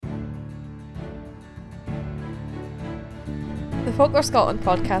The Folklore Scotland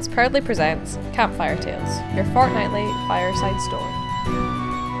podcast proudly presents Campfire Tales, your fortnightly fireside story.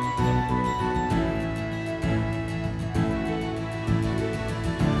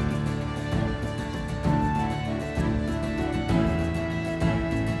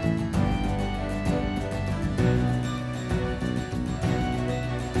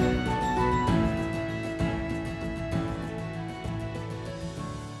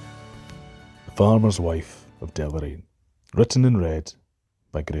 The Farmer's Wife of Deloraine, written and read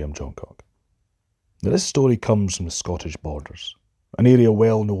by Graham Johncock. Now, this story comes from the Scottish borders, an area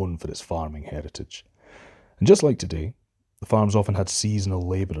well known for its farming heritage. And just like today, the farms often had seasonal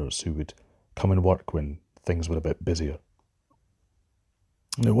labourers who would come and work when things were a bit busier.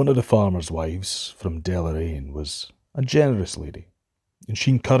 Now, one of the farmer's wives from Deloraine was a generous lady, and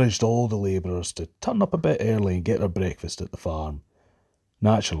she encouraged all the labourers to turn up a bit early and get their breakfast at the farm.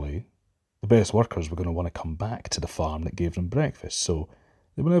 Naturally, the best workers were going to want to come back to the farm that gave them breakfast, so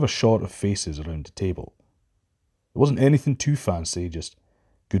they were never short of faces around the table. It wasn't anything too fancy, just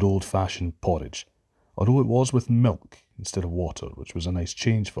good old-fashioned porridge, although it was with milk instead of water, which was a nice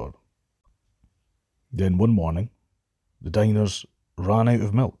change for them. Then one morning, the diners ran out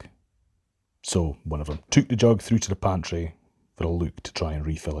of milk, so one of them took the jug through to the pantry for a look to try and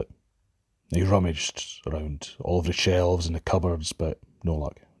refill it. He rummaged around all of the shelves and the cupboards, but no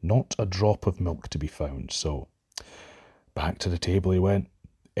luck. Not a drop of milk to be found, so back to the table he went,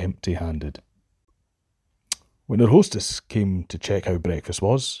 empty-handed. When their hostess came to check how breakfast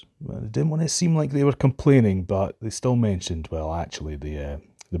was, they didn't want to seem like they were complaining, but they still mentioned, well, actually, the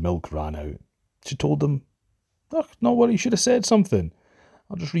milk ran out. She told them, "Oh, not worry, you should have said something.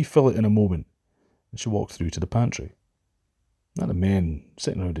 I'll just refill it in a moment." And she walked through to the pantry. And the men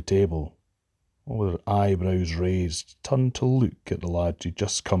sitting around the table, all with their eyebrows raised, turned to look at the lad who'd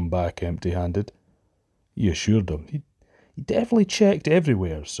just come back empty-handed. He assured them he definitely checked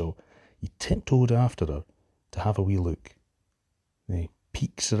everywhere, so he tiptoed after her to have a wee look. Then he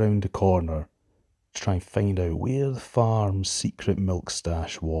peeks around the corner to try and find out where the farm's secret milk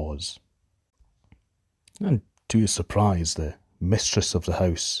stash was. And to his surprise, the mistress of the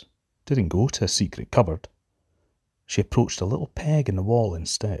house didn't go to a secret cupboard. She approached a little peg in the wall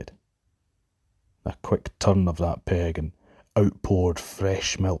instead. A quick turn of that peg and out poured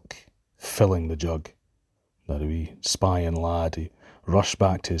fresh milk, filling the jug. Now the wee spying lad, he rushed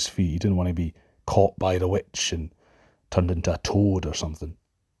back to his feet. He didn't want to be caught by the witch and turned into a toad or something.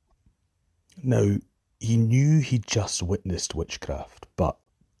 Now, he knew he'd just witnessed witchcraft, but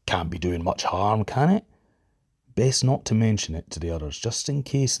can't be doing much harm, can it? Best not to mention it to the others, just in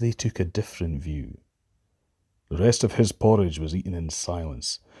case they took a different view. The rest of his porridge was eaten in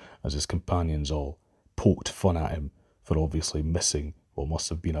silence, as his companions all poked fun at him for obviously missing what must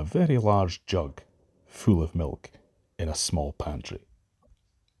have been a very large jug full of milk in a small pantry.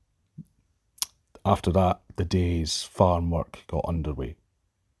 After that, the day's farm work got underway.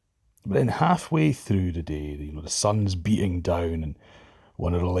 But then halfway through the day, the sun's beating down, and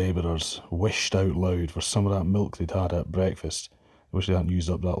one of the labourers wished out loud for some of that milk they'd had at breakfast. I wish they hadn't used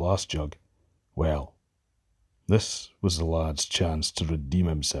up that last jug. Well, this was the lad's chance to redeem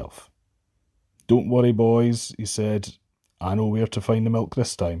himself. "Don't worry, boys," he said. "I know where to find the milk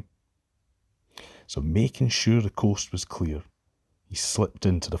this time." So making sure the coast was clear, he slipped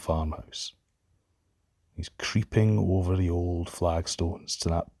into the farmhouse. He's creeping over the old flagstones to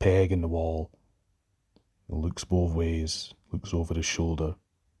that peg in the wall. He looks both ways, looks over his shoulder,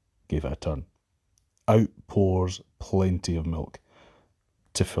 gave it a turn. Out pours plenty of milk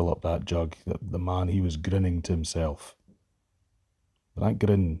to fill up that jug. The man, he was grinning to himself. But that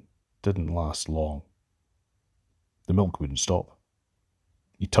grin didn't last long. The milk wouldn't stop.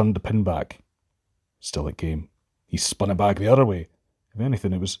 He turned the pin back. Still it came. He spun it back the other way. If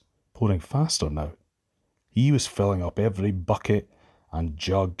anything, it was pouring faster now. He was filling up every bucket and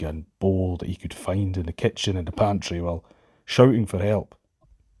jug and bowl that he could find in the kitchen and the pantry while shouting for help.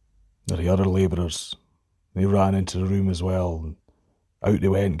 The other labourers, they ran into the room as well, and out they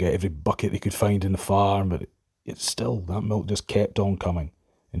went and get every bucket they could find in the farm, but it's still, that milk just kept on coming,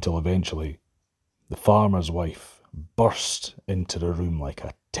 until eventually the farmer's wife burst into the room like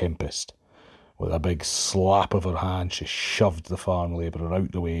a tempest. With a big slap of her hand, she shoved the farm labourer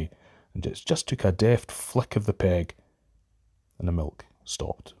out the way, and it just took a deft flick of the peg, and the milk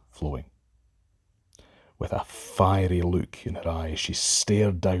stopped flowing. With a fiery look in her eyes, she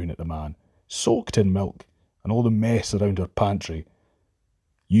stared down at the man, soaked in milk, and all the mess around her pantry.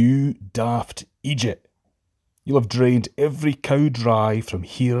 "You daft Egypt! You'll have drained every cow dry from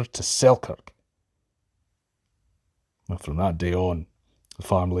here to Selkirk." And from that day on, the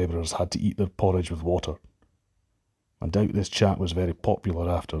farm labourers had to eat their porridge with water. I doubt this chat was very popular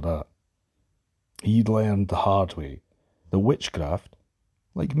after that. He'd learned the hard way that witchcraft,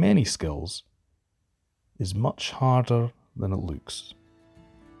 like many skills, is much harder than it looks.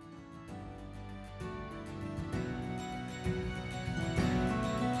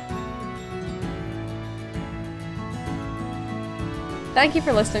 Thank you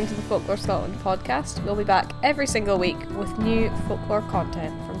for listening to the Folklore Scotland podcast. We'll be back every single week with new folklore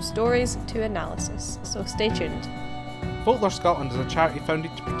content, from stories to analysis, so stay tuned. Folklore Scotland is a charity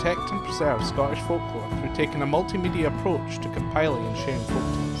founded to protect and preserve Scottish folklore through taking a multimedia approach to compiling and sharing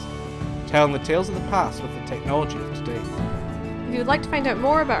folktales, telling the tales of the past with the technology of today. If you would like to find out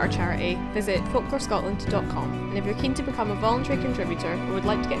more about our charity, visit folklorescotland.com, and if you're keen to become a voluntary contributor or would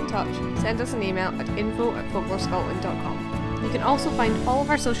like to get in touch, send us an email at info@folklorescotland.com. You can also find all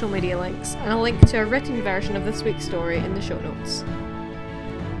of our social media links and a link to a written version of this week's story in the show notes.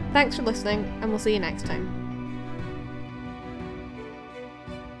 Thanks for listening, and we'll see you next time.